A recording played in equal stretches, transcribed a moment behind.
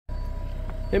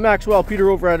Hey Maxwell, Peter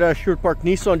over at Sherwood Park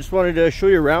Nissan. Just wanted to show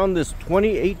you around this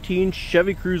 2018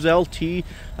 Chevy Cruz LT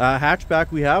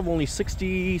hatchback we have. Only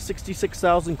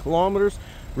 66,000 kilometers.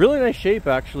 Really nice shape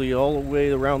actually, all the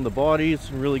way around the body. It's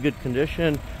in really good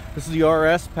condition. This is the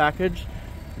RS package.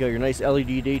 You got your nice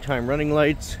LED daytime running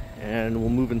lights, and we'll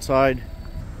move inside.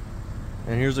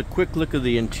 And here's a quick look of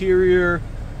the interior.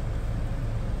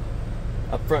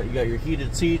 Up front you got your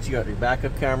heated seats, you got your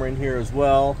backup camera in here as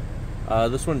well.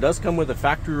 This one does come with a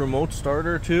factory remote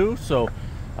starter too, so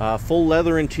full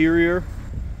leather interior.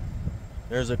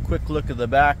 There's a quick look at the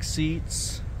back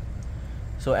seats.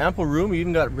 So ample room. You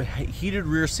even got heated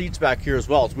rear seats back here as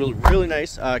well. It's really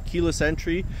nice. Keyless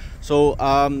entry. So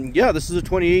yeah, this is a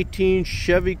 2018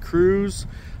 Chevy Cruz.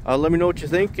 Let me know what you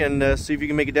think and see if you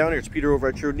can make it down here. It's Peter over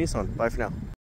at Sherwood Nissan. Bye for now.